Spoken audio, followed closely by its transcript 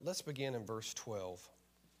Let's begin in verse 12.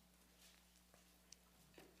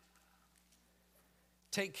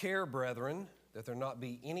 Take care, brethren, that there not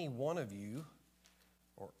be any one of you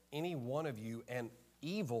an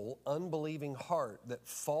evil, unbelieving heart that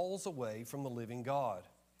falls away from the living God.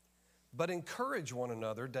 But encourage one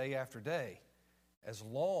another day after day, as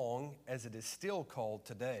long as it is still called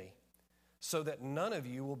today, so that none of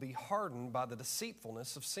you will be hardened by the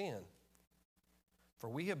deceitfulness of sin. For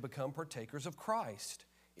we have become partakers of Christ,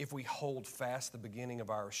 if we hold fast the beginning of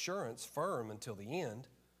our assurance firm until the end,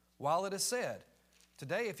 while it is said,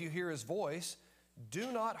 today if you hear his voice,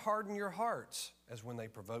 do not harden your hearts as when they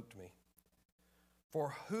provoked me.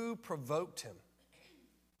 For who provoked him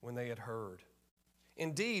when they had heard?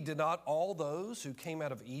 Indeed, did not all those who came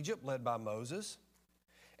out of Egypt led by Moses?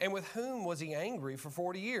 And with whom was he angry for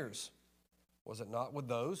 40 years? Was it not with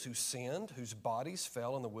those who sinned, whose bodies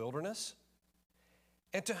fell in the wilderness?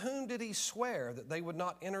 And to whom did he swear that they would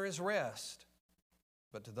not enter his rest,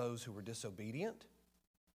 but to those who were disobedient?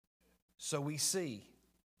 So we see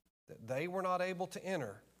that they were not able to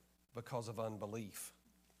enter because of unbelief.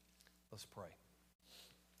 Let's pray.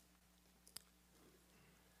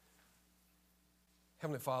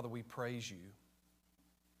 Heavenly Father, we praise you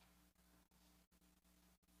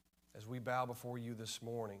as we bow before you this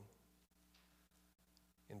morning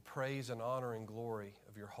in praise and honor and glory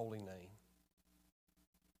of your holy name.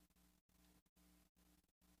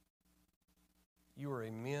 You are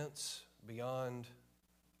immense beyond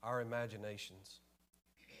our imaginations,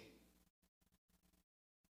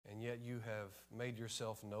 and yet you have made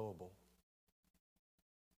yourself knowable.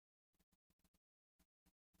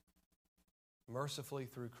 Mercifully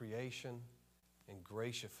through creation and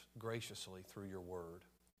graciously through your word.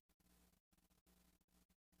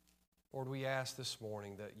 Lord, we ask this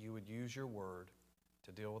morning that you would use your word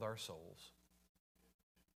to deal with our souls.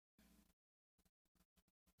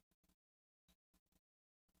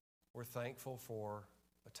 We're thankful for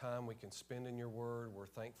a time we can spend in your word. We're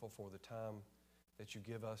thankful for the time that you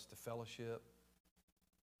give us to fellowship.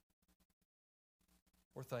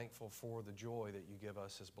 We're thankful for the joy that you give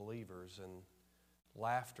us as believers and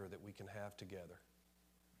laughter that we can have together.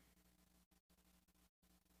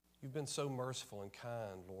 You've been so merciful and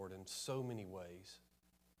kind, Lord, in so many ways.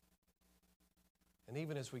 And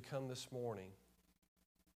even as we come this morning,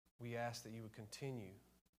 we ask that you would continue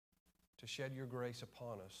to shed your grace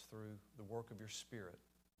upon us through the work of your Spirit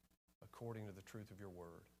according to the truth of your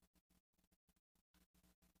word.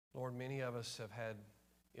 Lord, many of us have had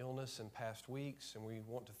illness in past weeks, and we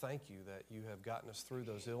want to thank you that you have gotten us through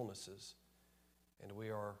those illnesses, and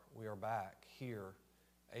we are back here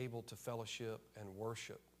able to fellowship and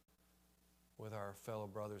worship with our fellow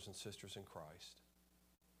brothers and sisters in Christ.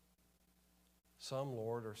 Some,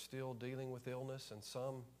 Lord, are still dealing with illness, and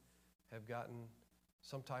some have gotten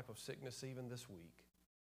some type of sickness even this week.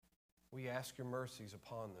 We ask your mercies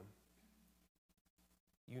upon them.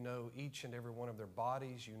 You know each and every one of their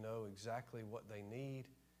bodies. You know exactly what they need,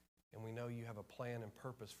 and we know you have a plan and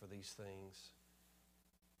purpose for these things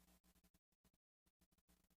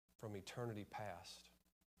from eternity past.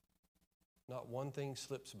 Not one thing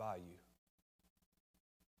slips by you.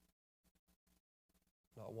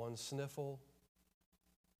 Not one sniffle,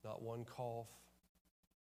 not one cough.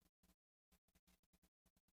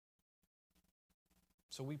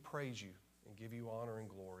 So we praise you and give you honor and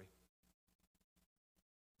glory.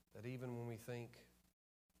 That even when we think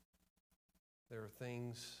there are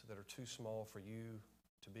things that are too small for you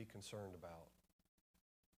to be concerned about,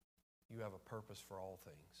 you have a purpose for all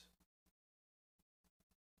things.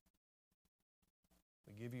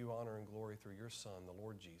 We give you honor and glory through your Son, the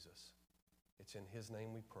Lord Jesus. It's in his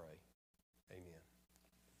name we pray. Amen.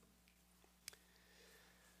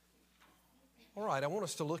 All right, I want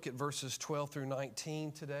us to look at verses 12 through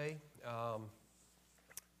 19 today.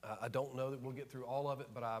 I don't know that we'll get through all of it,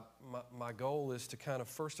 but my goal is to kind of,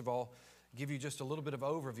 first of all, give you just a little bit of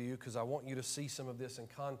overview because I want you to see some of this in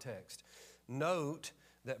context. Note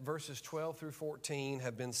that verses 12 through 14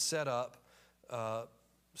 have been set up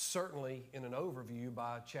certainly in an overview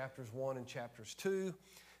by chapters 1 and chapters 2.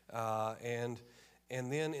 And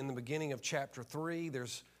then in the beginning of chapter 3,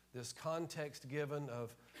 there's this context given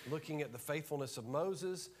of looking at the faithfulness of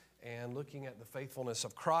Moses and looking at the faithfulness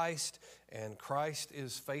of Christ, and Christ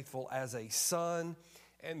is faithful as a son.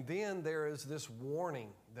 And then there is this warning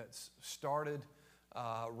that's started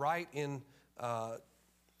right in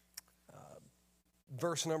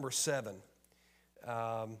verse number 7.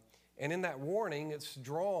 And in that warning, it's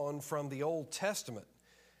drawn from the Old Testament.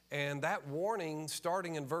 And that warning,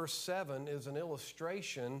 starting in verse 7, is an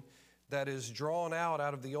illustration that is drawn out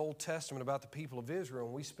of the Old Testament about the people of Israel.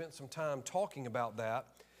 And we spent some time talking about that.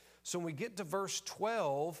 So when we get to verse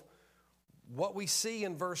 12, what we see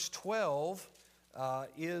in verse 12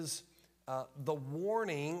 is the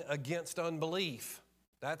warning against unbelief.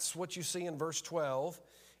 That's what you see in verse 12.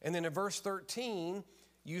 And then in verse 13,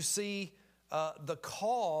 you see the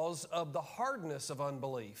cause of the hardness of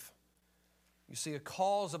unbelief. You see a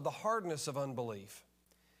cause of the hardness of unbelief.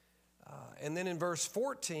 And then in verse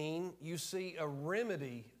 14, you see a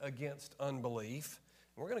remedy against unbelief.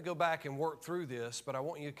 We're going to go back and work through this, but I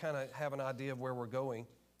want you to kind of have an idea of where we're going.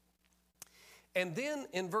 And then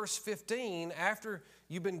in verse 15, after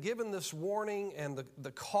you've been given this warning and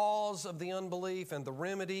the cause of the unbelief and the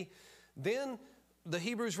remedy, then the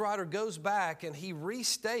Hebrews writer goes back and he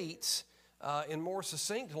restates in more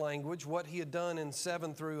succinct language what he had done in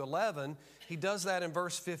 7 through 11. He does that in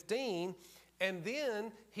verse 15, and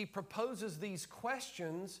then he proposes these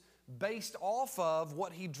questions based off of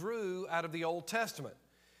what he drew out of the Old Testament.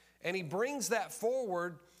 And he brings that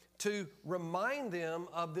forward to remind them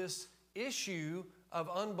of this issue of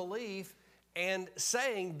unbelief and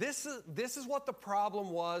saying this is what the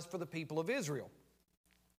problem was for the people of Israel.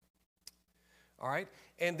 All right?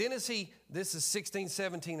 And then this is 16,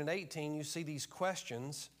 17, and 18, you see these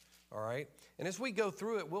questions, all right? And as we go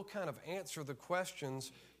through it, we'll kind of answer the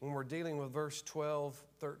questions when we're dealing with verse 12,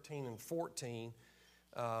 13, and 14.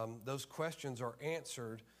 Those questions are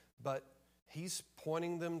answered, but he's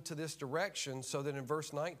pointing them to this direction so that in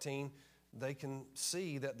verse 19, they can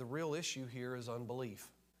see that the real issue here is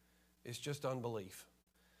unbelief. It's just unbelief.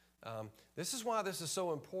 This is why this is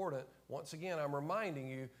so important. Once again, I'm reminding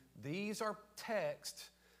you, these are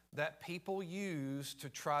texts that people use to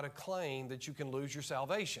try to claim that you can lose your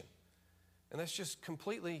salvation. And that's just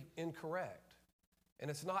completely incorrect.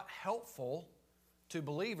 And it's not helpful to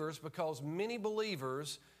believers because many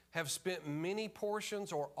believers have spent many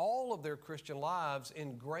portions or all of their Christian lives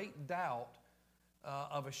in great doubt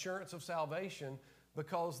of assurance of salvation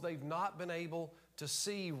because they've not been able to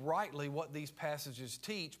see rightly what these passages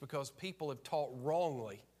teach because people have taught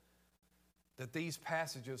wrongly that these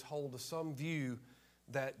passages hold to some view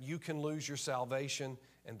that you can lose your salvation,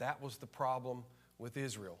 and that was the problem with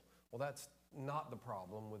Israel. Well, that's not the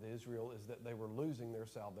problem with Israel, is that they were losing their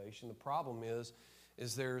salvation. The problem is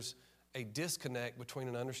there's a disconnect between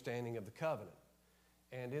an understanding of the covenant.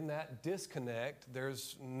 And in that disconnect,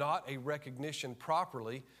 there's not a recognition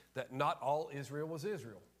properly that not all Israel was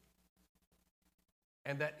Israel.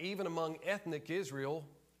 And that even among ethnic Israel,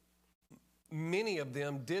 many of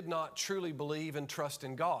them did not truly believe and trust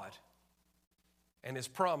in God and His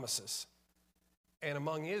promises. And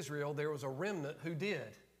among Israel, there was a remnant who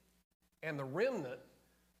did. And the remnant,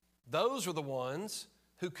 those are the ones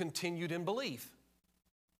who continued in belief.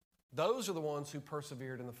 Those are the ones who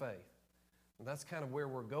persevered in the faith. And that's kind of where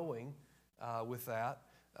we're going with that.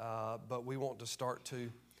 But we want to start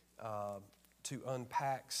to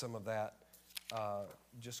unpack some of that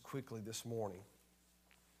just quickly this morning.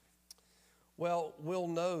 Well, we'll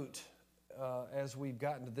note as we've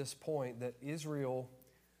gotten to this point that Israel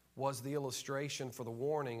was the illustration for the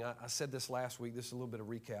warning. I said this last week. This is a little bit of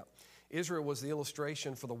recap. Israel was the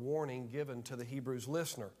illustration for the warning given to the Hebrews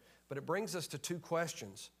listener. But it brings us to two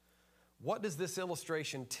questions. What does this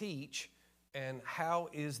illustration teach, and how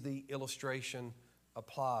is the illustration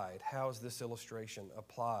applied? How is this illustration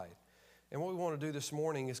applied? And what we want to do this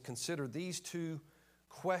morning is consider these two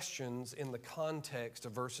questions in the context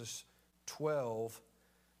of verses 12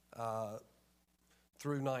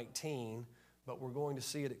 through 19, but we're going to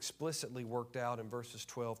see it explicitly worked out in verses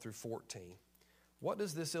 12 through 14. What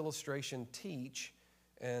does this illustration teach,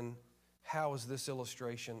 and how is this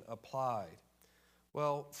illustration applied?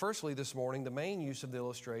 Well, firstly this morning, the main use of the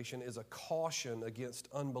illustration is a caution against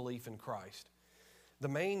unbelief in Christ. The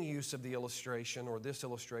main use of the illustration, or this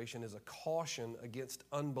illustration, is a caution against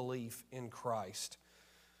unbelief in Christ.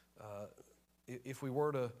 If we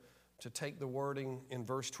were to take the wording in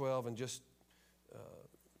verse 12 and just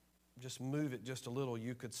move it just a little,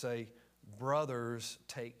 you could say, brothers,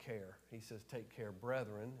 take care. He says, take care,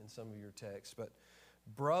 brethren, in some of your texts. But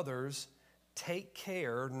brothers, take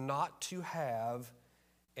care not to have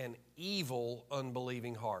an evil,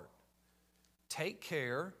 unbelieving heart. Take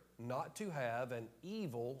care not to have an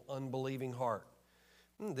evil, unbelieving heart.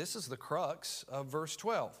 This is the crux of verse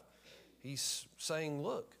 12. He's saying,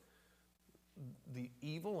 look, the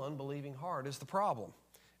evil, unbelieving heart is the problem.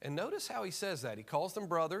 And notice how he says that. He calls them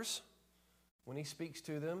brothers when he speaks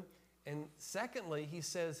to them. And secondly, he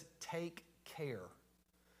says, take care.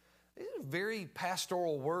 These are very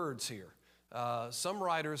pastoral words here. Some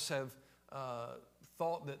writers have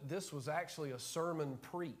thought that this was actually a sermon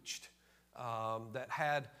preached that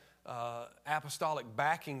had apostolic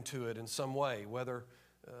backing to it in some way, whether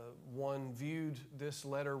one viewed this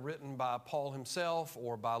letter written by Paul himself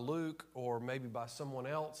or by Luke or maybe by someone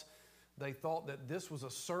else. They thought that this was a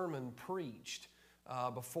sermon preached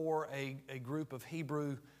before a group of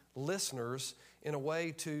Hebrew listeners in a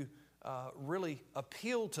way to really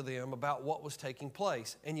appeal to them about what was taking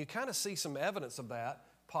place. And you kind of see some evidence of that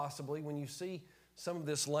possibly when you see some of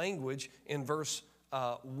this language in verse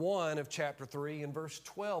 1 of chapter 3 and verse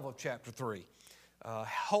 12 of chapter 3.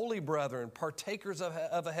 Holy brethren, partakers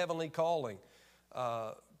of a heavenly calling.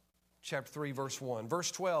 Chapter 3, verse 1.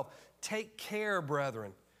 Verse 12, take care,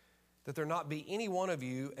 brethren, that there not be any one of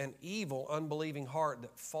you an evil, unbelieving heart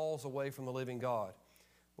that falls away from the living God.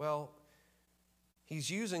 Well, he's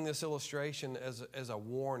using this illustration as a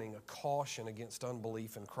warning, a caution against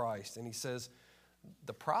unbelief in Christ. And he says,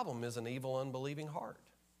 the problem is an evil, unbelieving heart.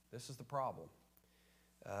 This is the problem.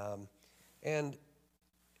 And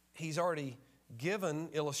he's already given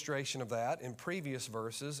illustration of that in previous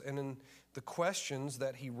verses, and in the questions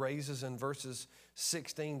that he raises in verses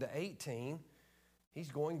 16 to 18, he's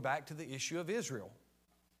going back to the issue of Israel.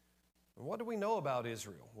 And what do we know about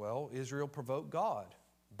Israel? Well, Israel provoked God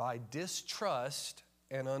by distrust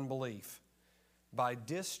and unbelief. By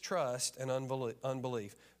distrust and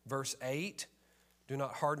unbelief. Verse 8, do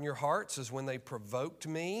not harden your hearts as when they provoked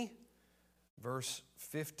me. Verse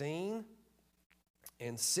 15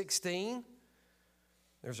 and 16,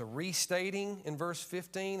 there's a restating in verse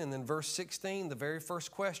 15, and then verse 16, the very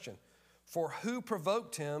first question. For who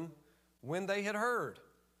provoked him when they had heard?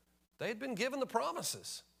 They had been given the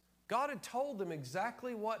promises. God had told them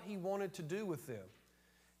exactly what he wanted to do with them.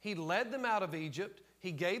 He led them out of Egypt.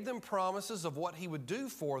 He gave them promises of what he would do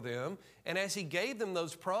for them. And as he gave them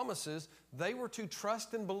those promises, they were to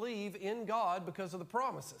trust and believe in God because of the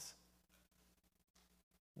promises.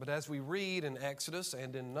 But as we read in Exodus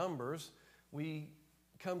and in Numbers, we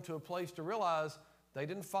come to a place to realize they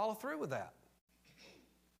didn't follow through with that.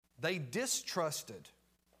 They distrusted.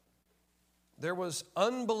 There was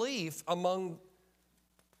unbelief among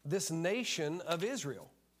this nation of Israel.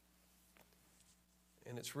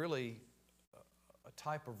 And it's really a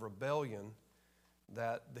type of rebellion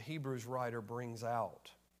that the Hebrews writer brings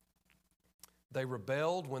out. They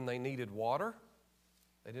rebelled when they needed water.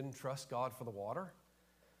 They didn't trust God for the water.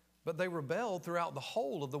 But they rebelled throughout the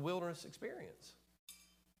whole of the wilderness experience.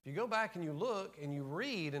 If you go back and you look and you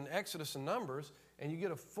read in Exodus and Numbers and you get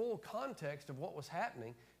a full context of what was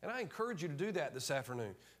happening, and I encourage you to do that this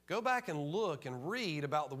afternoon. Go back and look and read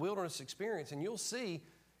about the wilderness experience, and you'll see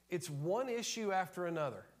it's one issue after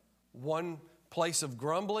another. One place of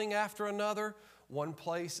grumbling after another, one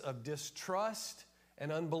place of distrust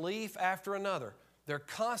and unbelief after another. They're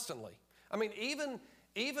constantly,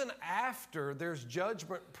 even after there's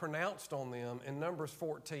judgment pronounced on them in Numbers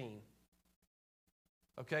 14.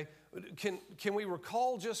 Okay, can we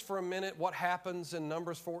recall just for a minute what happens in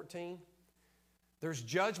Numbers 14? There's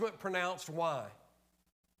judgment pronounced. Why?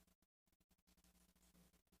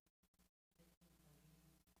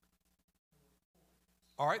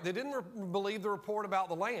 All right, they didn't believe the report about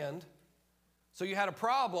the land, so you had a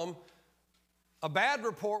problem. A bad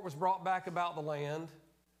report was brought back about the land.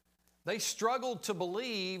 They struggled to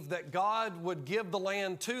believe that God would give the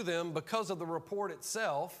land to them because of the report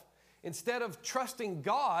itself. Instead of trusting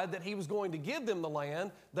God that he was going to give them the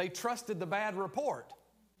land, they trusted the bad report.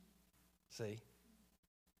 See?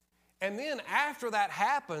 And then after that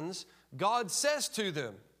happens, God says to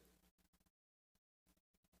them,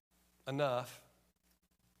 enough,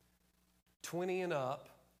 20 and up,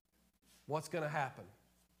 what's going to happen?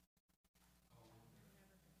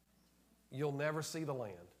 You'll never see the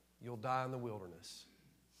land. You'll die in the wilderness.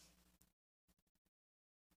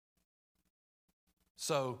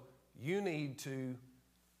 So you need to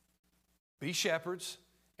be shepherds,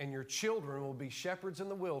 and your children will be shepherds in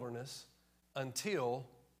the wilderness until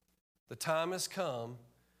the time has come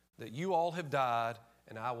that you all have died,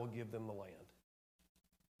 and I will give them the land.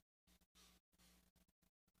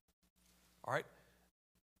 All right?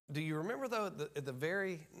 Do you remember, though, at the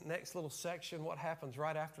very next little section, what happens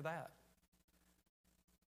right after that?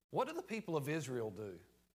 What do the people of Israel do?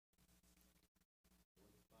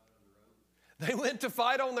 They went to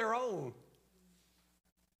fight on their own.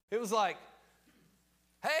 It was like,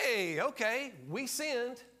 hey, okay, we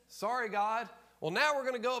sinned. Sorry, God. Well, now we're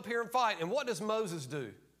going to go up here and fight. And what does Moses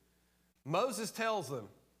do? Moses tells them,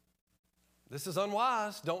 this is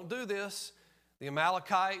unwise. Don't do this. The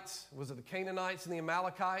Amalekites, was it the Canaanites and the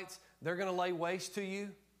Amalekites? They're going to lay waste to you.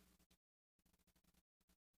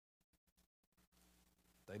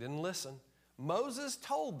 They didn't listen. Moses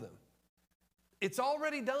told them, it's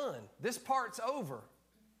already done. This part's over.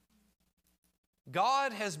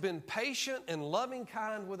 God has been patient and loving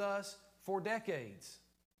kind with us for decades.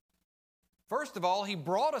 First of all, He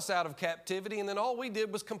brought us out of captivity, and then all we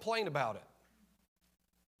did was complain about it.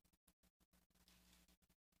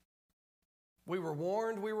 We were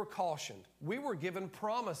warned, we were cautioned. We were given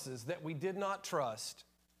promises that we did not trust.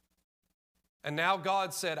 And now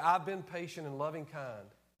God said, I've been patient and loving kind.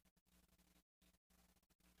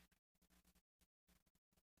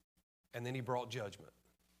 And then He brought judgment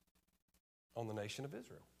on the nation of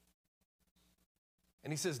Israel.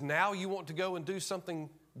 And He says, now you want to go and do something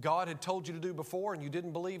God had told you to do before and you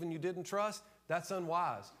didn't believe and you didn't trust? That's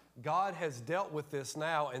unwise. God has dealt with this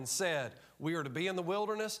now and said, we are to be in the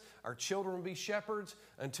wilderness, our children will be shepherds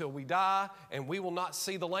until we die, and we will not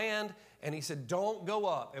see the land. And He said, don't go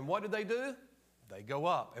up. And what did they do? They go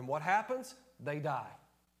up. And what happens? They die.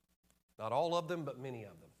 Not all of them, but many of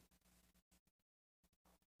them.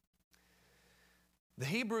 The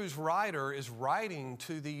Hebrews writer is writing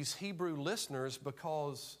to these Hebrew listeners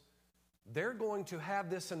because they're going to have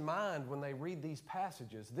this in mind when they read these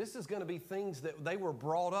passages. This is going to be things that they were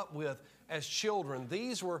brought up with as children.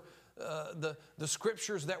 These were the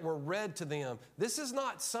scriptures that were read to them. This is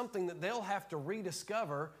not something that they'll have to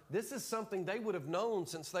rediscover. This is something they would have known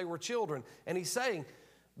since they were children. And he's saying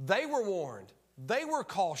they were warned. They were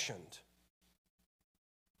cautioned.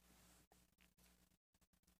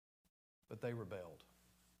 But they rebelled.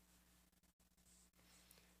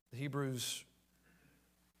 The Hebrews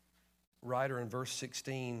writer in verse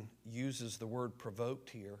 16 uses the word provoked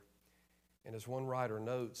here. And as one writer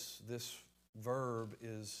notes, this verb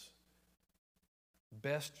is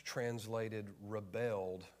best translated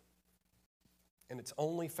rebelled. And it's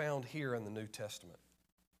only found here in the New Testament.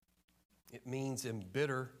 It means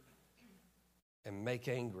embitter and make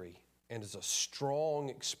angry, and is a strong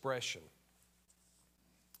expression.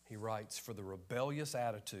 He writes, for the rebellious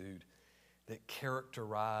attitude that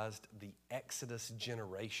characterized the Exodus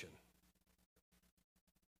generation.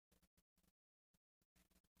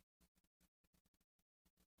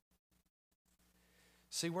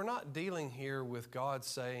 See, we're not dealing here with God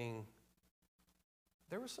saying,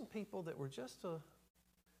 there were some people that were just a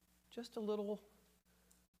little,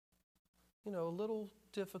 a little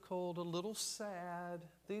difficult, a little sad.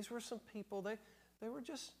 These were some people, they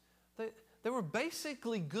were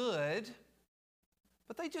basically good,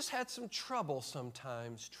 but they just had some trouble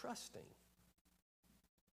sometimes trusting.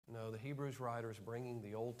 No, the Hebrews writer is bringing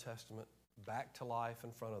the Old Testament back to life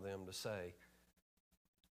in front of them to say,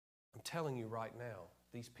 I'm telling you right now,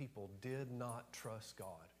 these people did not trust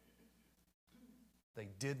God. They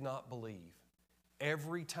did not believe.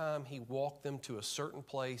 Every time He walked them to a certain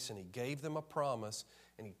place and He gave them a promise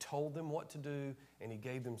and He told them what to do and He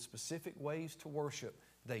gave them specific ways to worship,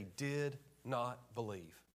 they did not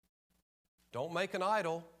believe. Don't make an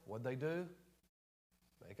idol. What'd they do?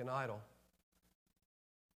 Make an idol.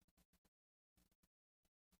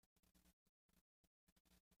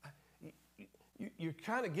 You're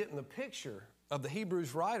kind of getting the picture of the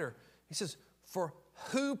Hebrews writer. He says, for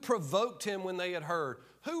who provoked him when they had heard?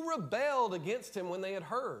 Who rebelled against him when they had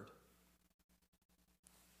heard?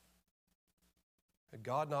 Had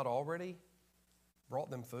God not already brought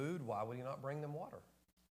them food? Why would He not bring them water?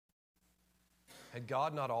 Had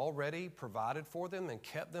God not already provided for them and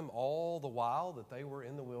kept them all the while that they were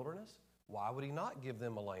in the wilderness? Why would He not give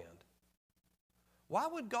them a land? Why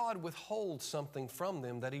would God withhold something from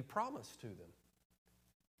them that He promised to them?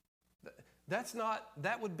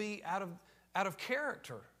 That would be out of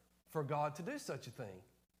character for God to do such a thing.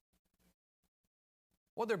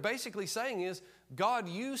 What they're basically saying is, God,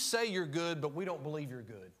 you say you're good, but we don't believe you're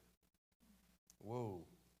good. Whoa.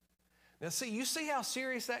 Now you see how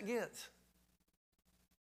serious that gets?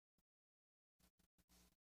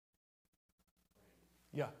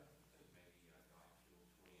 Yeah.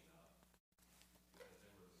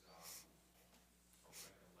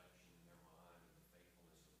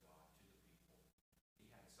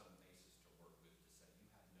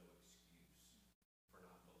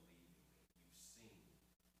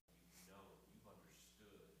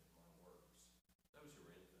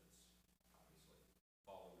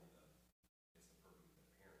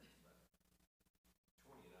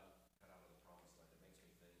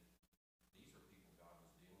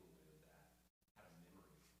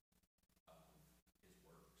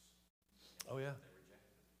 Oh, yeah.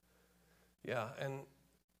 Yeah, and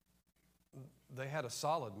they had a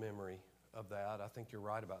solid memory of that. I think you're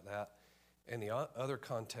right about that. And the other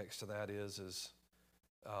context to that is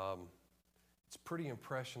it's pretty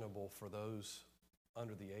impressionable for those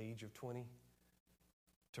under the age of 20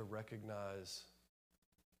 to recognize,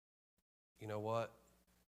 you know what?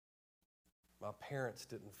 my parents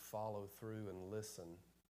didn't follow through and listen,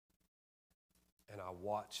 and I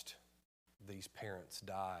watched these parents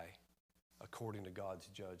die according to God's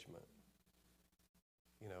judgment.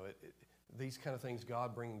 You know, these kind of things,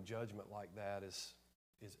 God bringing judgment like that is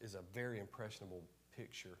a very impressionable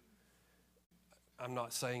picture. I'm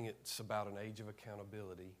not saying it's about an age of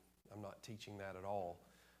accountability. I'm not teaching that at all.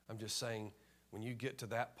 I'm just saying when you get to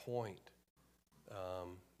that point,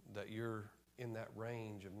 that you're in that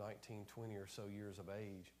range of 19, 20 or so years of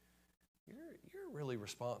age, you're really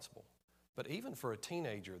responsible. But even for a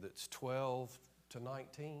teenager that's 12 to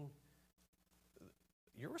 19,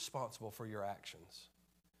 you're responsible for your actions.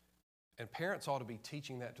 And parents ought to be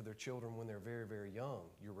teaching that to their children when they're very, very young.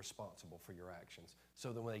 You're responsible for your actions.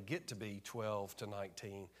 So that when they get to be 12 to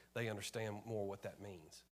 19, they understand more what that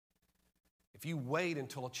means. If you wait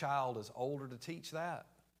until a child is older to teach that,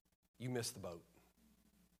 you miss the boat.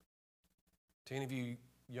 To any of you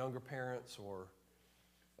younger parents or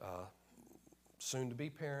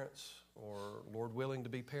soon-to-be parents or, Lord willing, to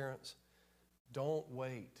be parents, don't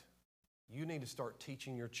wait. You need to start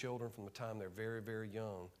teaching your children from the time they're very, very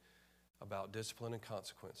young about discipline and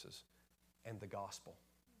consequences and the gospel.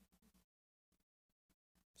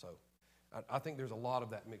 So I think there's a lot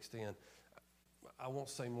of that mixed in. I won't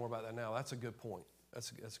say more about that now. That's a good point.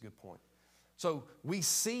 That's a good point. So we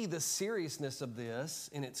see the seriousness of this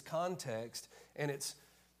in its context, and it's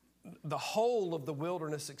the whole of the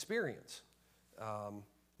wilderness experience.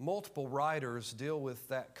 Multiple writers deal with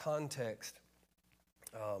that context.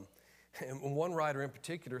 And one writer in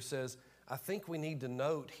particular says, I think we need to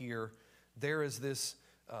note here there is this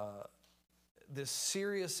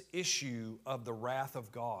serious issue of the wrath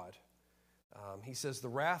of God. He says the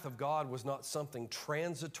wrath of God was not something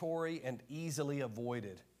transitory and easily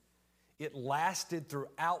avoided. It lasted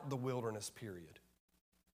throughout the wilderness period.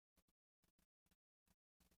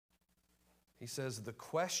 He says the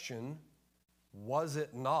question, was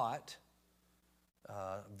it not,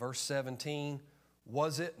 verse 17,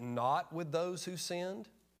 was it not with those who sinned,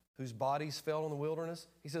 whose bodies fell in the wilderness?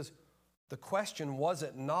 He says, the question, was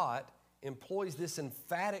it not, employs this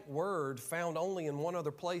emphatic word found only in one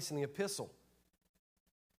other place in the epistle.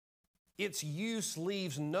 Its use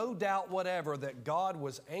leaves no doubt whatever that God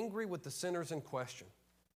was angry with the sinners in question.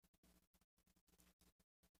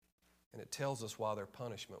 And it tells us why their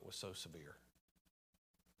punishment was so severe.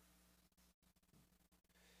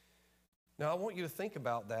 Now, I want you to think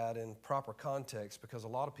about that in proper context, because a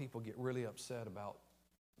lot of people get really upset about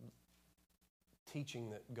teaching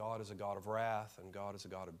that God is a God of wrath and God is a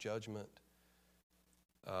God of judgment.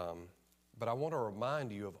 But I want to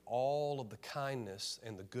remind you of all of the kindness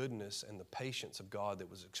and the goodness and the patience of God that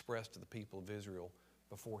was expressed to the people of Israel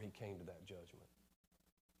before He came to that judgment.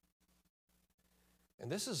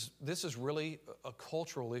 And this is really a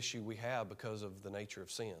cultural issue we have because of the nature of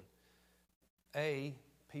sin.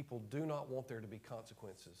 People do not want there to be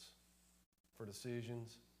consequences for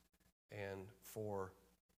decisions and for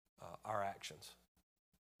our actions.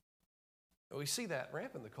 We see that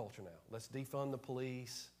rampant in the culture now. Let's defund the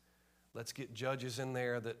police. Let's get judges in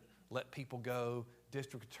there that let people go,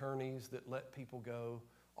 district attorneys that let people go.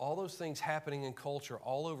 All those things happening in culture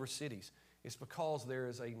all over cities. It's because there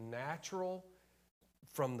is a natural,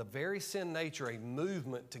 from the very sin nature, a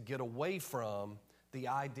movement to get away from the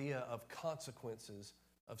idea of consequences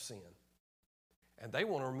of sin. And they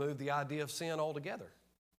want to remove the idea of sin altogether.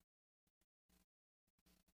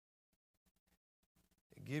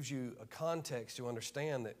 It gives you a context to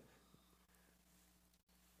understand that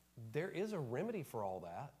there is a remedy for all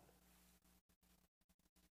that.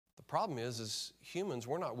 The problem is humans,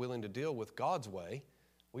 we're not willing to deal with God's way.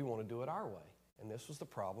 We want to do it our way. And this was the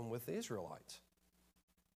problem with the Israelites.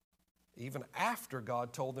 Even after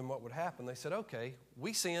God told them what would happen, they said, okay,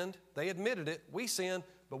 we sinned. They admitted it. We sinned,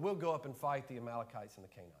 but we'll go up and fight the Amalekites and the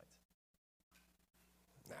Canaanites.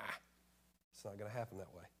 Nah, it's not going to happen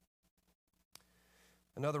that way.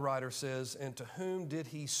 Another writer says, and to whom did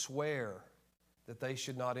He swear that they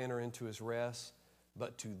should not enter into His rest,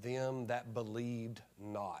 but to them that believed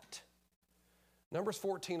not? Numbers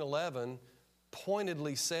 14:11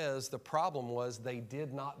 pointedly says the problem was they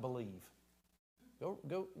did not believe. Go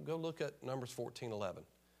look at Numbers 14:11.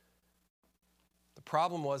 The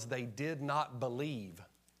problem was they did not believe.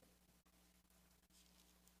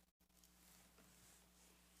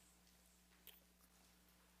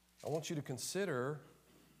 I want you to consider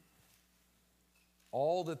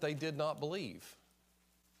all that they did not believe,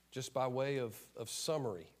 just by way of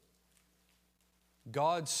summary.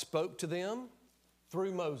 God spoke to them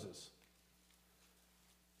through Moses.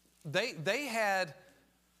 They had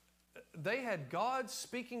they had God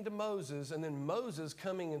speaking to Moses and then Moses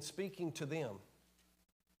coming and speaking to them.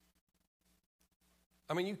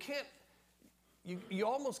 I mean, you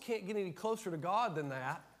almost can't get any closer to God than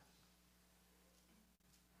that.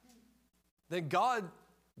 Than God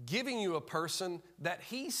giving you a person that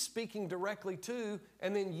He's speaking directly to,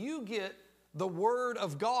 and then you get the Word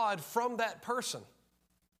of God from that person.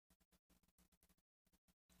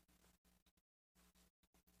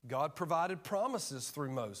 God provided promises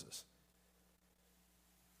through Moses.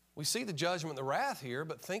 We see the judgment and the wrath here,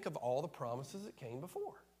 but think of all the promises that came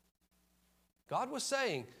before. God was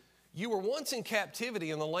saying, you were once in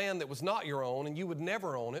captivity in the land that was not your own, and you would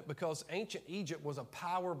never own it because ancient Egypt was a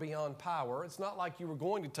power beyond power. It's not like you were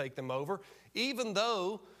going to take them over, even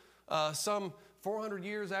though some 400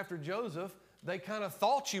 years after Joseph, they kind of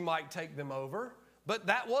thought you might take them over, but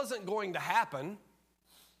that wasn't going to happen.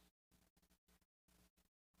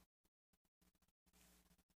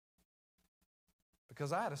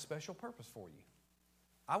 Because I had a special purpose for you.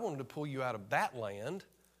 I wanted to pull you out of that land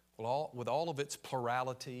with all of its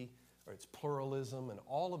plurality or its pluralism and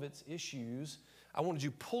all of its issues. I wanted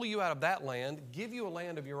to pull you out of that land, give you a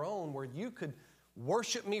land of your own where you could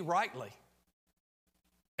worship me rightly.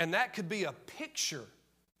 And that could be a picture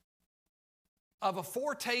of a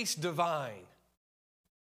foretaste divine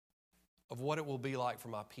of what it will be like for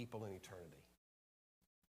my people in eternity.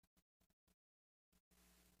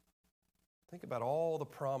 Think about all the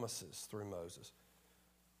promises through Moses.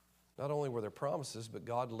 Not only were there promises, but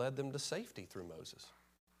God led them to safety through Moses.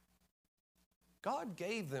 God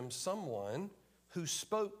gave them someone who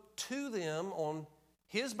spoke to them on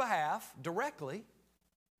His behalf directly.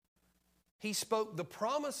 He spoke the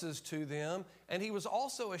promises to them, and He was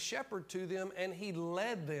also a shepherd to them, and He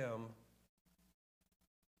led them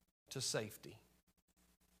to safety.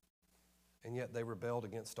 And yet they rebelled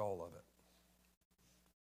against all of it.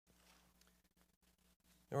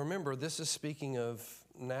 Now remember, this is speaking of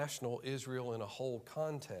national Israel in a whole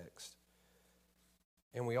context.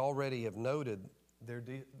 And we already have noted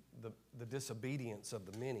the disobedience of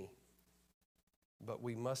the many. But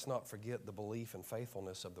we must not forget the belief and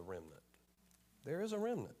faithfulness of the remnant. There is a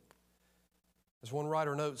remnant. As one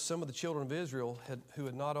writer notes, some of the children of Israel who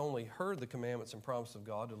had not only heard the commandments and promises of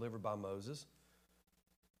God delivered by Moses,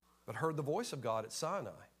 but heard the voice of God at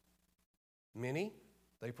Sinai. Many,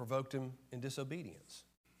 they provoked Him in disobedience.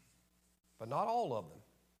 But not all of them.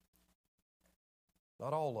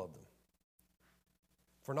 Not all of them.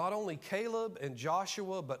 For not only Caleb and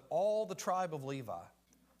Joshua, but all the tribe of Levi,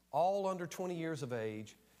 all under 20 years of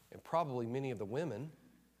age, and probably many of the women,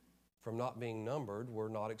 from not being numbered, were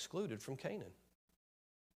not excluded from Canaan.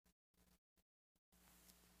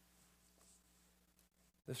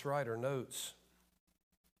 This writer notes,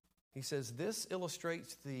 he says, this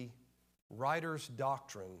illustrates the writer's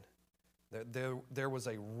doctrine that there was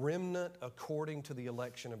a remnant according to the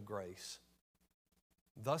election of grace.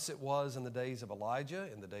 Thus it was in the days of Elijah,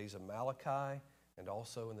 in the days of Malachi, and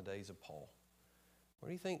also in the days of Paul. Where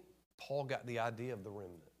do you think Paul got the idea of the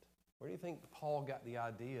remnant? Where do you think Paul got the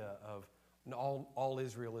idea of all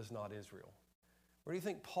Israel is not Israel? Where do you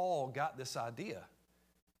think Paul got this idea?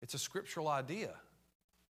 It's a scriptural idea.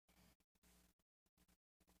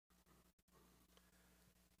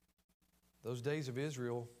 Those days of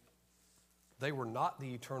Israel, they were not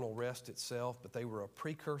the eternal rest itself, but they were a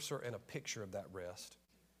precursor and a picture of that rest.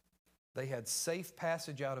 They had safe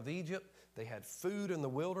passage out of Egypt. They had food in the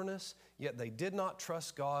wilderness, yet they did not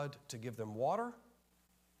trust God to give them water.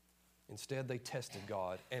 Instead, they tested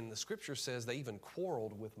God. And the scripture says they even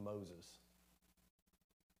quarreled with Moses.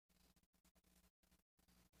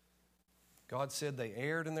 God said they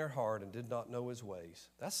erred in their heart and did not know His ways.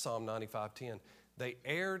 That's Psalm 95:10. They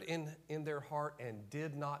erred in their heart and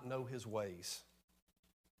did not know His ways.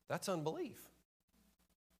 That's unbelief.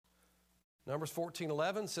 Numbers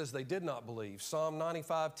 14:11 says they did not believe. Psalm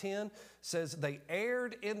 95:10 says they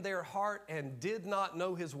erred in their heart and did not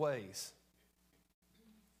know His ways.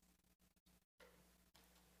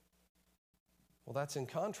 Well, that's in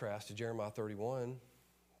contrast to Jeremiah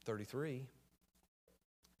 31:33.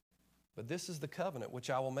 But this is the covenant which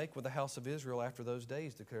I will make with the house of Israel after those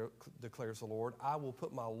days, declares the Lord. I will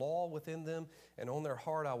put my law within them, and on their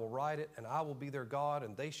heart I will write it, and I will be their God,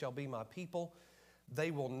 and they shall be my people.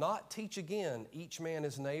 They will not teach again each man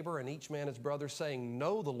his neighbor and each man his brother, saying,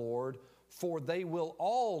 know the Lord, for they will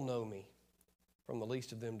all know me, from the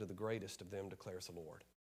least of them to the greatest of them, declares the Lord.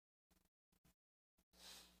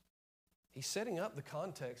 He's setting up the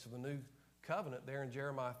context of the new covenant there in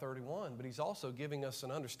Jeremiah 31, but he's also giving us an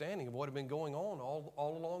understanding of what had been going on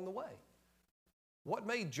all along the way. What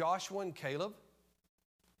made Joshua and Caleb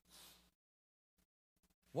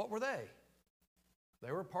What were they?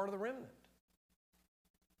 They were part of the remnant.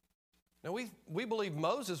 Now, we believe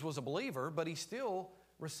Moses was a believer, but he still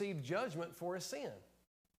received judgment for his sin.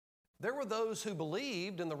 There were those who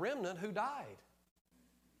believed in the remnant who died,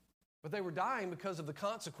 but they were dying because of the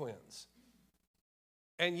consequence.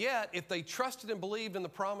 And yet, if they trusted and believed in the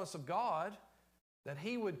promise of God, that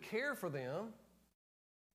He would care for them,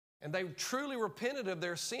 and they truly repented of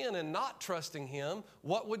their sin and not trusting Him,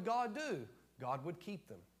 what would God do? God would keep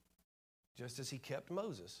them, just as He kept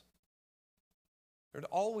Moses. There had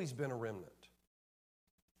always been a remnant.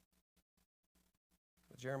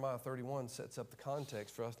 But Jeremiah 31 sets up the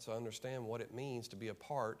context for us to understand what it means to be a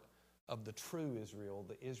part of the true Israel,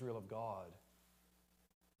 the Israel of God.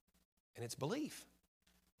 And it's belief.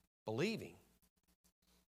 Believing.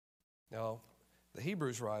 Now, the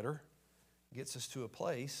Hebrews writer gets us to a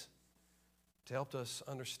place to help us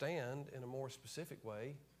understand in a more specific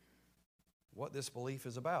way what this belief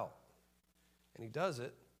is about. And he does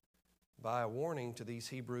it by a warning to these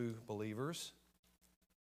Hebrew believers.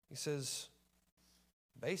 He says,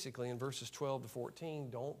 basically in verses 12 to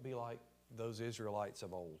 14, don't be like those Israelites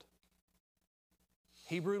of old.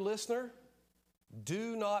 Hebrew listener,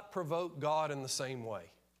 do not provoke God in the same way.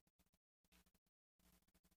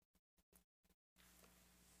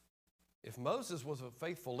 If Moses was a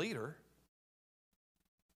faithful leader,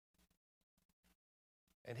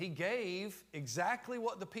 and he gave exactly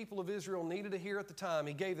what the people of Israel needed to hear at the time,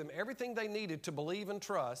 he gave them everything they needed to believe and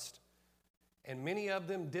trust, and many of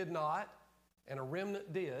them did not, and a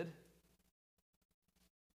remnant did.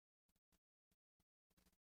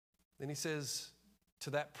 Then he says,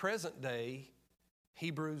 to that present day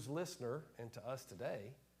Hebrews listener, and to us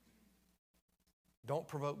today, don't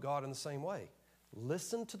provoke God in the same way.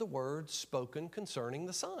 Listen to the words spoken concerning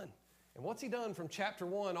the Son. And what's he done from chapter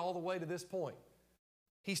 1 all the way to this point?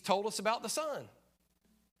 He's told us about the Son.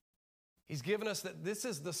 He's given us that this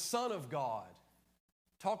is the Son of God.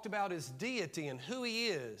 Talked about His deity and who He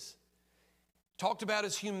is. Talked about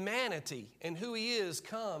His humanity and who He is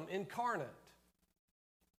come incarnate.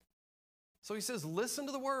 So he says, listen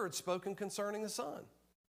to the words spoken concerning the Son.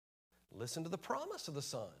 Listen to the promise of the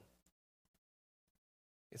Son.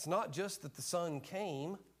 It's not just that the Son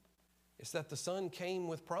came, it's that the Son came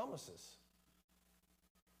with promises.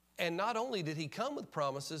 And not only did He come with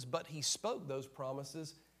promises, but He spoke those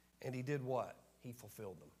promises, and He did what? He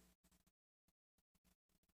fulfilled them.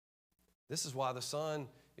 This is why the Son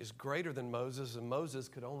is greater than Moses, and Moses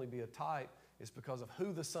could only be a type. It's because of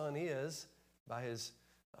who the Son is by His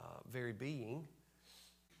very being,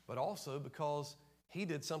 but also because He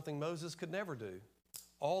did something Moses could never do.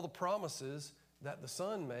 All the promises that the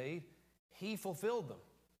Son made, He fulfilled them.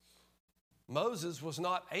 Moses was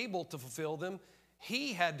not able to fulfill them.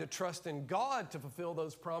 He had to trust in God to fulfill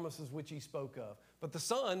those promises which He spoke of. But the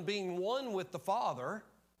Son, being one with the Father,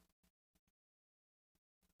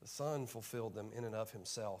 the Son fulfilled them in and of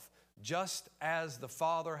Himself. Just as the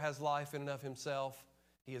Father has life in and of Himself,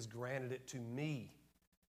 He has granted it to me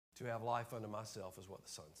to have life unto myself, is what the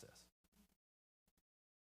Son says.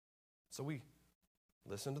 So we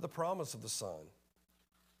listen to the promise of the Son,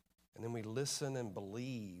 and then we listen and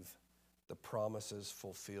believe the promises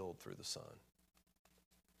fulfilled through the Son.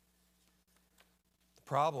 The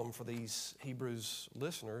problem for these Hebrews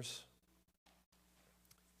listeners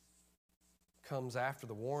comes after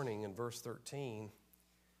the warning in verse 13,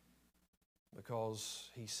 because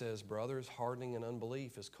he says, brothers, hardening and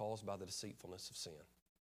unbelief is caused by the deceitfulness of sin.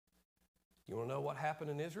 You want to know what happened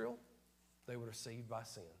in Israel? They were deceived by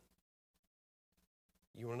sin.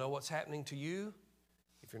 You want to know what's happening to you?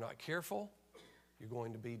 If you're not careful, you're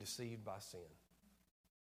going to be deceived by sin.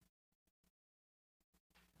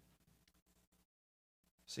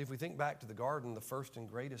 See, if we think back to the garden, the first and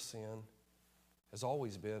greatest sin has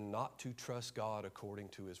always been not to trust God according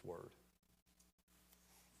to His word.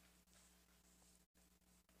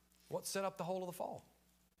 What set up the whole of the fall?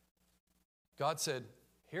 God said,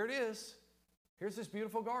 here it is. Here's this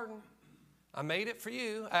beautiful garden. I made it for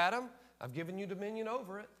you, Adam. I've given you dominion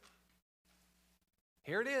over it.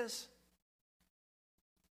 Here it is.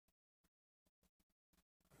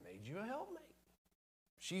 I made you a helpmate.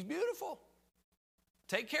 She's beautiful.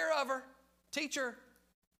 Take care of her. Teach her.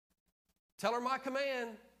 Tell her my command.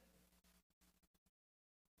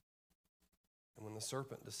 And when the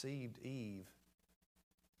serpent deceived Eve,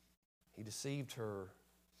 he deceived her,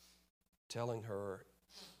 telling her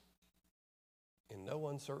in no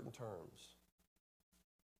uncertain terms,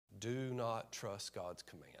 do not trust God's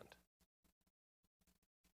command.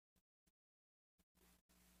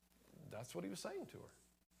 That's what he was saying to her.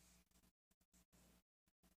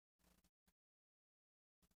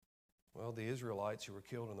 Well, the Israelites who were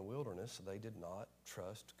killed in the wilderness, they did not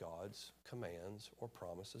trust God's commands or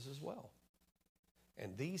promises as well.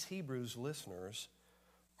 And these Hebrews listeners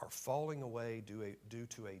are falling away due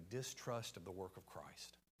to a distrust of the work of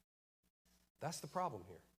Christ. That's the problem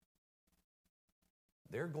here.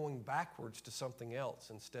 They're going backwards to something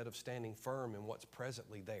else instead of standing firm in what's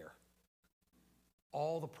presently there.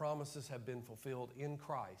 All the promises have been fulfilled in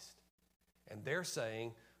Christ. And they're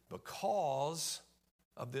saying, because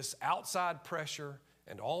of this outside pressure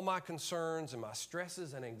and all my concerns and my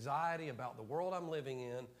stresses and anxiety about the world I'm living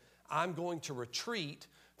in, I'm going to retreat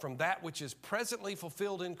from that which is presently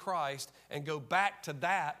fulfilled in Christ and go back to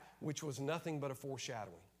that which was nothing but a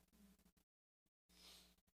foreshadowing.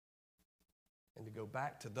 And to go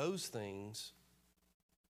back to those things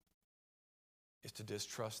is to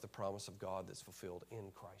distrust the promise of God that's fulfilled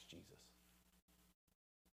in Christ Jesus.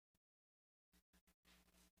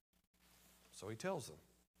 So he tells them,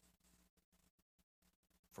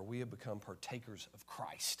 for we have become partakers of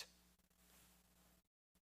Christ.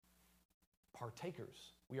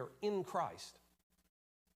 Partakers. We are in Christ.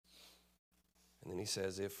 And then he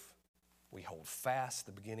says, if we hold fast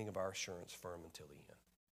the beginning of our assurance firm until the end.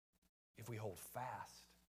 If we hold fast.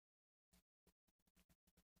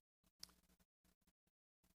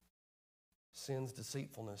 Sin's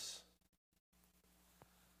deceitfulness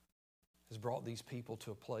has brought these people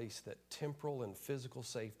to a place that temporal and physical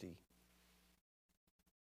safety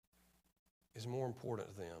is more important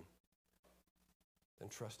to them than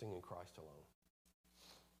trusting in Christ alone.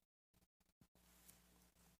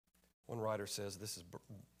 One writer says this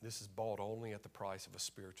is bought only at the price of a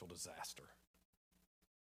spiritual disaster.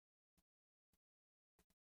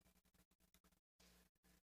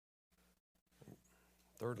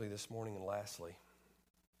 Thirdly, this morning and lastly,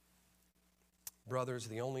 brothers,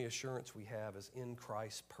 the only assurance we have is in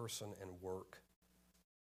Christ's person and work.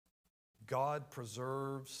 God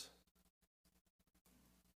preserves,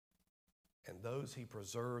 and those he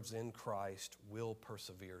preserves in Christ will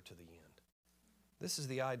persevere to the end. This is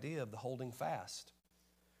the idea of the holding fast.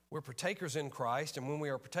 We're partakers in Christ, and when we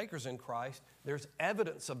are partakers in Christ, there's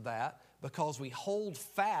evidence of that because we hold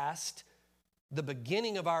fast the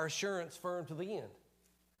beginning of our assurance firm to the end.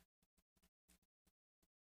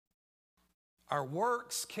 Our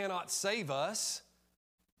works cannot save us,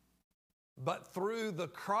 but through the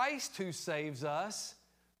Christ who saves us,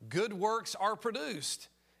 good works are produced.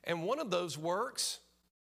 And one of those works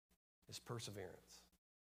is perseverance.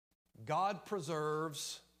 God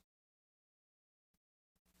preserves,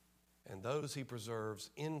 and those he preserves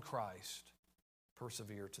in Christ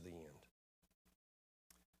persevere to the end.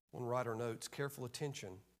 One writer notes, careful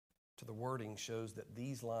attention to the wording shows that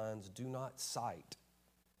these lines do not cite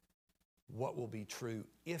what will be true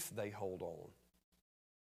if they hold on,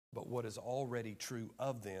 but what is already true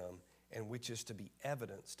of them and which is to be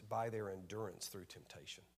evidenced by their endurance through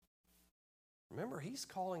temptation. Remember, he's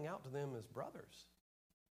calling out to them as brothers.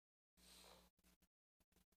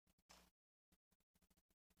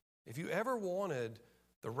 If you ever wanted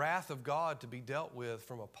the wrath of God to be dealt with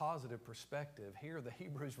from a positive perspective, here the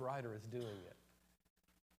Hebrews writer is doing it.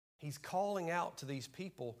 He's calling out to these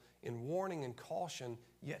people in warning and caution,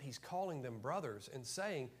 yet he's calling them brothers and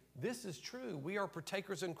saying, this is true. We are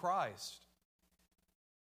partakers in Christ.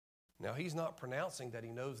 Now, he's not pronouncing that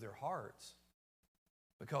he knows their hearts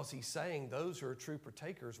because he's saying those who are true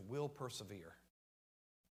partakers will persevere.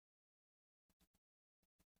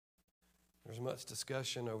 There's much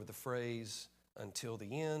discussion over the phrase, until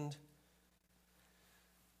the end.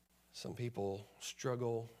 Some people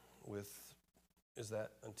struggle with, is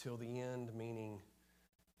that until the end, meaning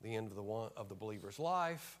the end of the believer's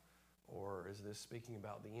life, or is this speaking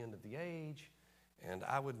about the end of the age? And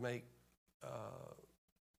I would make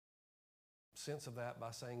sense of that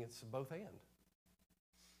by saying it's both and.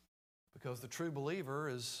 Because the true believer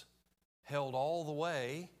is held all the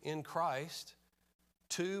way in Christ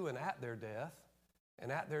to and at their death,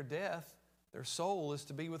 and at their death, their soul is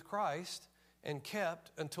to be with Christ and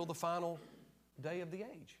kept until the final day of the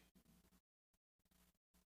age.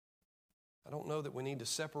 I don't know that we need to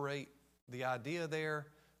separate the idea there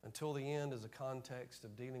until the end as a context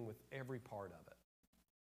of dealing with every part of it.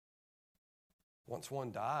 Once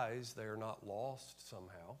one dies, they are not lost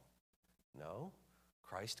somehow. No,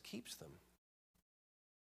 Christ keeps them.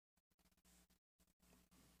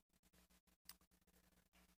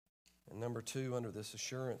 And number two, under this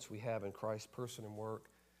assurance we have in Christ's person and work,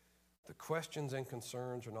 the questions and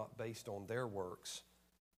concerns are not based on their works,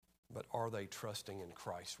 but are they trusting in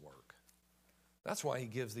Christ's work? That's why he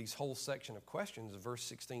gives these whole section of questions, verse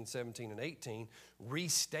 16, 17, and 18,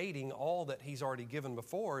 restating all that he's already given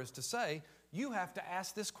before, is to say, you have to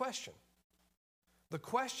ask this question. The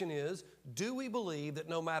question is, do we believe that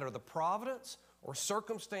no matter the providence or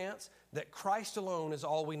circumstance, that Christ alone is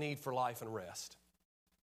all we need for life and rest?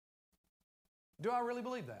 Do I really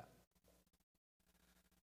believe that?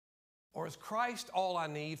 Or is Christ all I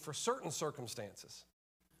need for certain circumstances?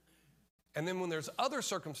 And then when there's other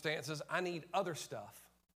circumstances, I need other stuff.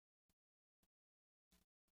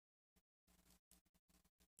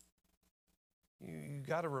 You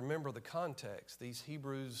got to remember the context. These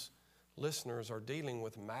Hebrews listeners are dealing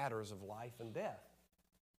with matters of life and death.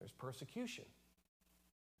 There's persecution.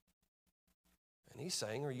 And he's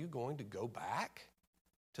saying, are you going to go back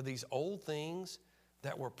to these old things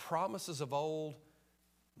that were promises of old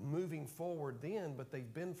moving forward then, but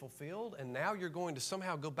they've been fulfilled, and now you're going to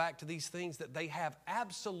somehow go back to these things that they have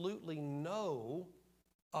absolutely no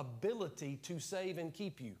ability to save and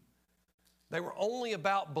keep you? They were only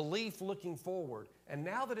about belief looking forward. And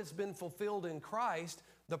now that it's been fulfilled in Christ,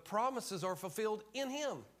 the promises are fulfilled in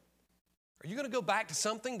Him. Are you going to go back to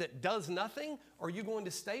something that does nothing, or are you going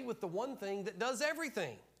to stay with the one thing that does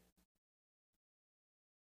everything?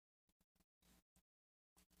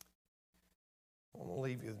 I want to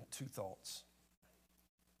leave you with two thoughts.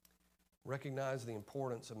 Recognize the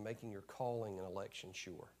importance of making your calling and election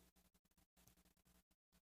sure.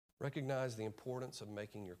 Recognize the importance of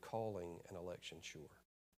making your calling and election sure.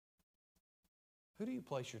 Who do you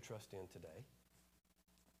place your trust in today?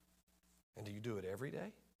 And do you do it every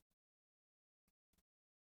day?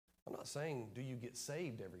 I'm not saying do you get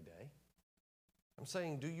saved every day. I'm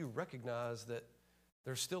saying do you recognize that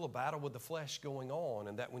there's still a battle with the flesh going on,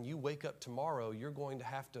 and that when you wake up tomorrow, you're going to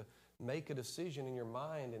have to make a decision in your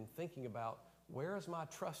mind and thinking about, where is my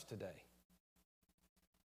trust today?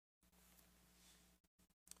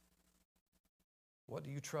 What do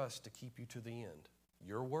you trust to keep you to the end?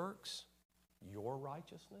 Your works? Your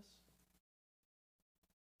righteousness?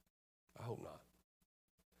 I hope not.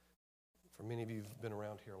 For many of you who've been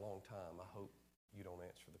around here a long time, I hope you don't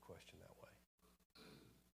answer the question that way.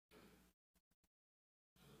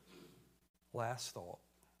 Last thought.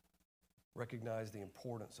 Recognize the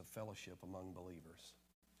importance of fellowship among believers.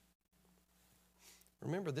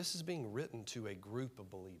 Remember, this is being written to a group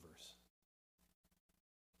of believers.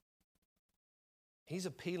 He's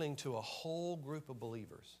appealing to a whole group of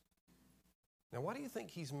believers. Now, why do you think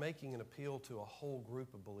he's making an appeal to a whole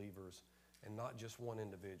group of believers and not just one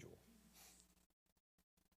individual?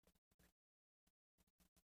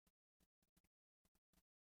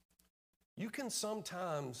 You can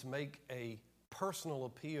sometimes make a personal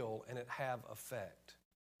appeal and it have effect.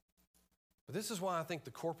 But this is why I think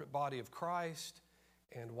the corporate body of Christ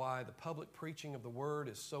and why the public preaching of the Word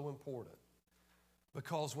is so important.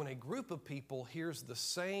 Because when a group of people hears the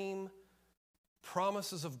same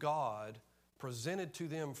promises of God presented to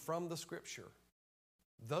them from the Scripture,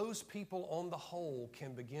 those people on the whole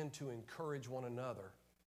can begin to encourage one another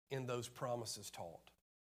in those promises taught.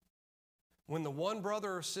 When the one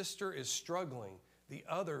brother or sister is struggling, the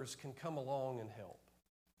others can come along and help.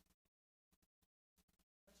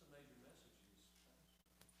 That's a major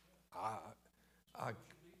message.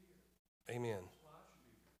 Amen.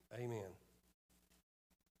 Amen.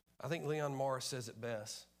 I think Leon Morris says it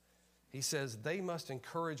best. He says, they must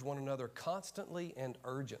encourage one another constantly and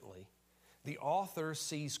urgently. The author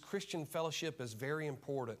sees Christian fellowship as very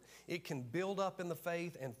important. It can build up in the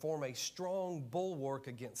faith and form a strong bulwark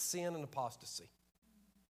against sin and apostasy.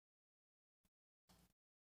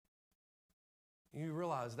 You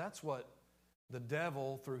realize that's what the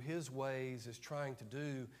devil, through his ways, is trying to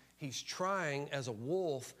do. He's trying, as a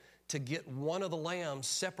wolf, to get one of the lambs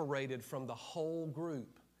separated from the whole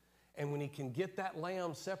group. And when he can get that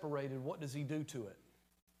lamb separated, what does he do to it?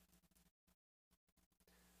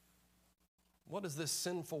 What does this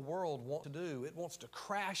sinful world want to do? It wants to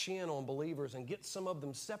crash in on believers and get some of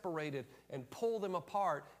them separated and pull them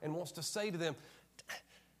apart, and wants to say to them,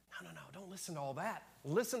 no, don't listen to all that.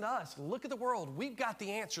 Listen to us. Look at the world. We've got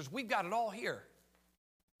the answers. We've got it all here.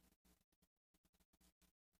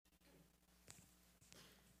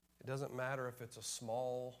 It doesn't matter if it's a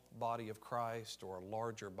small body of Christ or a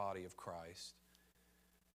larger body of Christ.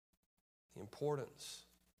 The importance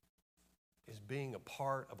is being a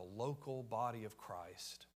part of a local body of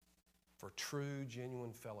Christ for true,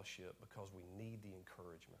 genuine fellowship, because we need the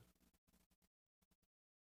encouragement.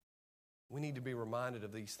 We need to be reminded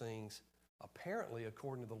of these things, apparently,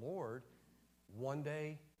 according to the Lord, one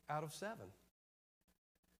day out of 7.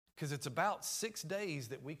 Because it's about 6 days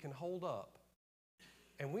that we can hold up.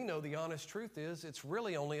 And we know the honest truth is it's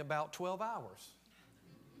really only about 12 hours.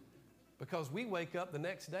 Because we wake up the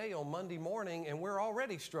next day on Monday morning and we're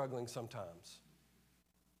already struggling sometimes.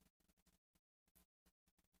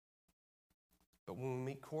 But when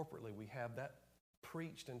we meet corporately, we have that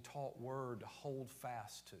preached and taught word to hold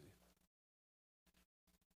fast to.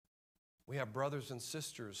 We have brothers and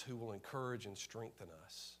sisters who will encourage and strengthen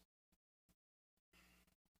us.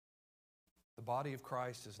 The body of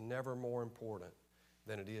Christ is never more important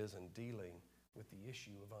than it is in dealing with the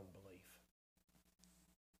issue of unbelief.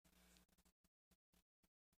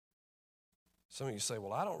 Some of you say,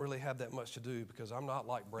 well, I don't really have that much to do because I'm not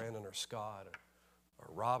like Brandon or Scott or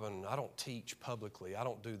Robin. I don't teach publicly. I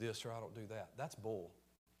don't do this or I don't do that. That's bull.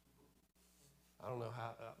 I don't know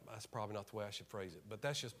how, that's probably not the way I should phrase it, but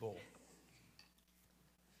that's just bull.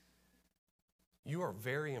 You are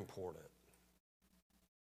very important.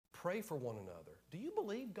 Pray for one another. Do you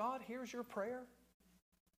believe God hears your prayer?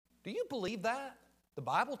 Do you believe that? The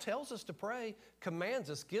Bible tells us to pray, commands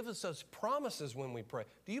us, gives us promises when we pray.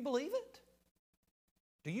 Do you believe it?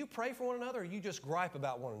 Do you pray for one another or you just gripe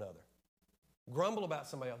about one another? Grumble about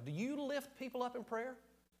somebody else? Do you lift people up in prayer?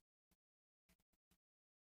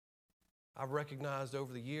 I've recognized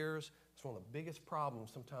over the years, it's one of the biggest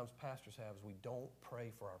problems sometimes pastors have is we don't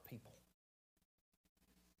pray for our people.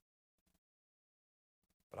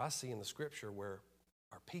 But I see in the Scripture where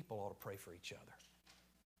our people ought to pray for each other.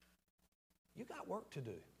 You got work to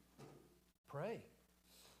do. Pray.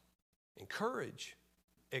 Encourage.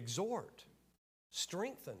 Exhort.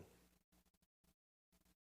 Strengthen.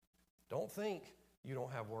 Don't think you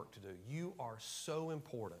don't have work to do. You are so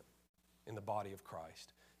important in the body of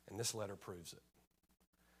Christ, and this letter proves it.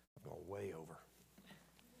 I've gone way over.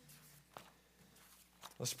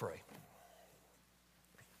 Let's pray.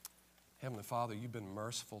 Heavenly Father, you've been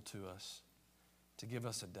merciful to us to give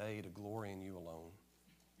us a day to glory in you alone.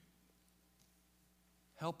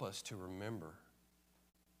 Help us to remember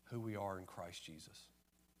who we are in Christ Jesus.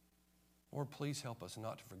 Lord, please help us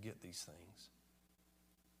not to forget these things.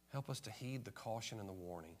 Help us to heed the caution and the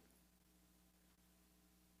warning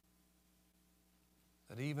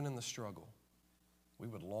that even in the struggle, we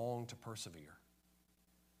would long to persevere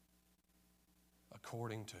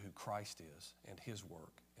according to who Christ is and his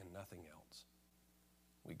work and nothing else.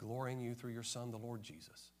 We glory in you through your Son, the Lord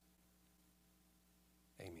Jesus.